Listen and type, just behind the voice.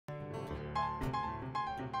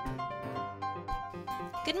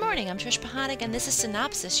Good morning, I'm Trish Pahanik, and this is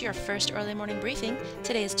Cynopsis, your first early morning briefing.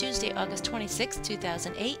 Today is Tuesday, August 26,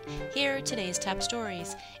 2008. Here are today's top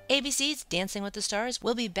stories. ABC's Dancing with the Stars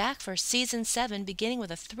will be back for Season 7, beginning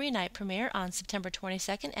with a 3-night premiere on September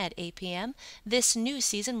 22nd at 8 p.m. This new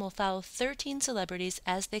season will follow 13 celebrities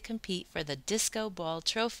as they compete for the Disco Ball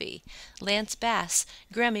Trophy. Lance Bass,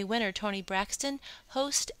 Grammy winner Toni Braxton,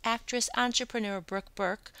 host, actress, entrepreneur Brooke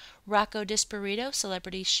Burke, Rocco Disparito,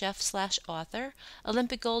 celebrity chef/author,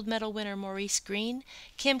 Olympic gold medal winner Maurice Green,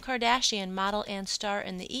 Kim Kardashian, model and star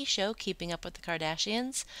in the E! Show Keeping Up with the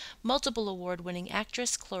Kardashians, multiple award-winning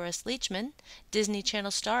actress Cloris Leachman, Disney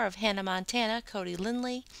Channel star of Hannah Montana Cody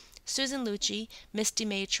Lindley, Susan Lucci, Misty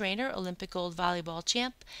May Trainer, Olympic gold volleyball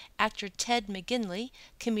champ, actor Ted McGinley,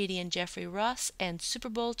 comedian Jeffrey Ross, and Super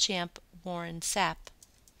Bowl champ Warren Sapp.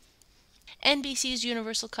 NBC's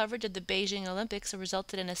universal coverage of the Beijing Olympics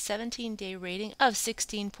resulted in a 17-day rating of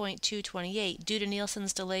 16.228. Due to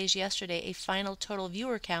Nielsen's delays yesterday, a final total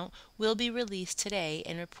viewer count will be released today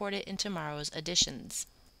and reported in tomorrow's editions.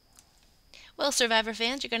 Well, Survivor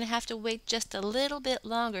fans, you're going to have to wait just a little bit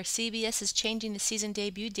longer. CBS is changing the season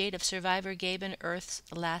debut date of Survivor Gaben Earth's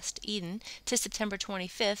Last Eden to September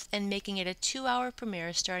 25th and making it a 2-hour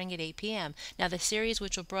premiere starting at 8 p.m. Now, the series,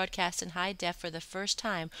 which will broadcast in high def for the first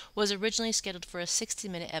time, was originally scheduled for a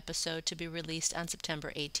 60-minute episode to be released on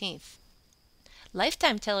September 18th.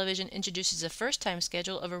 Lifetime Television introduces a first-time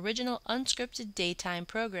schedule of original unscripted daytime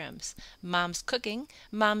programs. Mom's Cooking.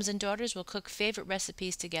 Moms and daughters will cook favorite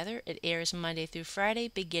recipes together. It airs Monday through Friday,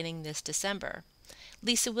 beginning this December.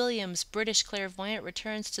 Lisa Williams, British clairvoyant,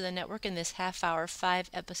 returns to the network in this half-hour,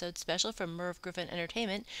 5-episode special from Merv Griffin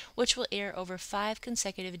Entertainment, which will air over 5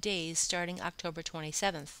 consecutive days starting October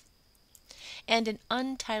 27th. And an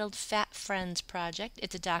untitled Fat Friends project.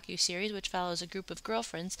 It's a docu-series which follows a group of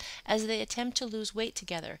girlfriends as they attempt to lose weight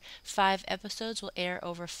together. 5 episodes will air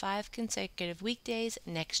over 5 consecutive weekdays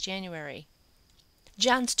next January.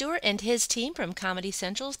 Jon Stewart and his team from Comedy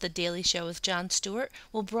Central's The Daily Show with Jon Stewart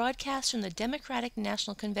will broadcast from the Democratic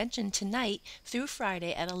National Convention tonight through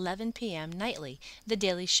Friday at 11 p.m. nightly. The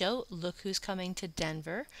Daily Show, Look Who's Coming to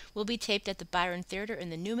Denver, will be taped at the Byron Theater in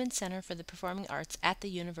the Newman Center for the Performing Arts at the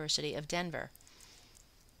University of Denver.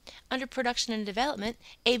 Under production and development,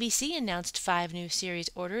 ABC announced 5 new series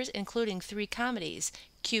orders, including 3 comedies: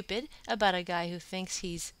 Cupid, about a guy who thinks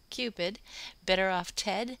he's Cupid; Better Off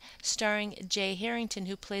Ted, starring Jay Harrington,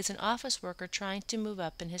 who plays an office worker trying to move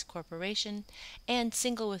up in his corporation; and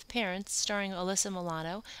Single with Parents, starring Alyssa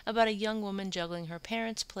Milano, about a young woman juggling her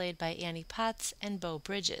parents, played by Annie Potts and Beau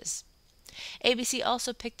Bridges. ABC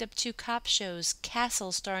also picked up 2 cop shows: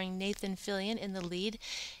 Castle, starring Nathan Fillion in the lead.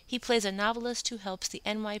 He plays a novelist who helps the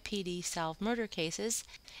NYPD solve murder cases.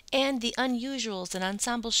 And The Unusuals, an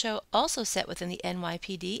ensemble show also set within the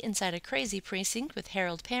NYPD inside a crazy precinct with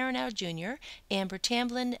Harold Perrineau Jr., Amber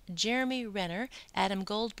Tamblyn, Jeremy Renner, Adam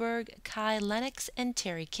Goldberg, Kai Lennox, and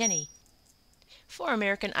Terry Kinney. For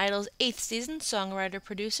American Idol's 8th season,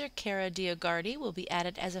 songwriter-producer Kara DioGuardi will be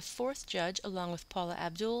added as a 4th judge along with Paula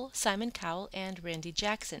Abdul, Simon Cowell, and Randy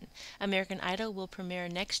Jackson. American Idol will premiere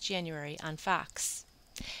next January on Fox.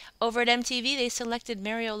 Over at MTV, they selected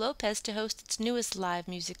Mario Lopez to host its newest live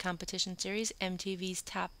music competition series, MTV's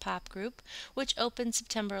Top Pop Group, which opens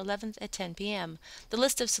September 11th at 10 p.m. The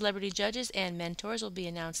list of celebrity judges and mentors will be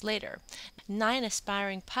announced later. 9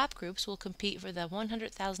 aspiring pop groups will compete for the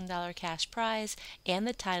 $100,000 cash prize and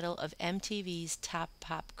the title of MTV's Top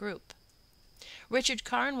Pop Group. Richard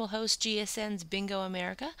Karn will host GSN's Bingo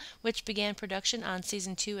America, which began production on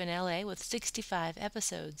Season 2 in LA with 65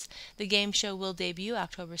 episodes. The game show will debut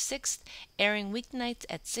October 6th, airing weeknights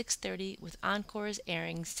at 6:30, with encores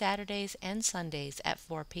airing Saturdays and Sundays at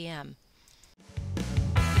 4 p.m.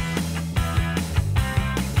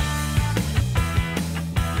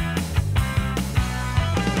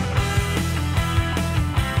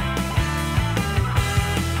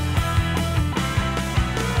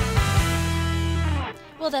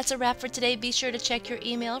 Well, that's a wrap for today. Be sure to check your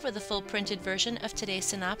email for the full printed version of today's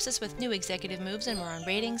synopsis with new executive moves and more on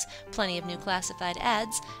ratings, plenty of new classified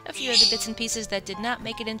ads, a few other bits and pieces that did not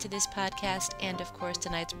make it into this podcast, and of course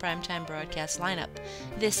tonight's primetime broadcast lineup.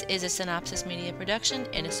 This is a Cynopsis Media production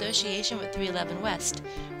in association with 311 West.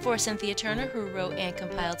 For Cynthia Turner, who wrote and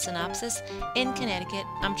compiled Cynopsis, in Connecticut,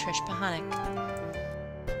 I'm Trish Pahanik.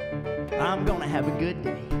 I'm gonna have a good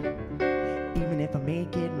day. Even if I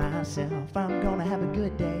make it myself, I'm gonna have a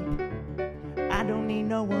good day. I don't need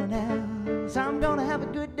no one else. I'm gonna have a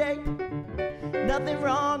good day. Nothing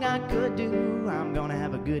wrong I could do. I'm gonna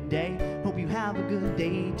have a good day. Hope you have a good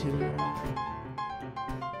day too.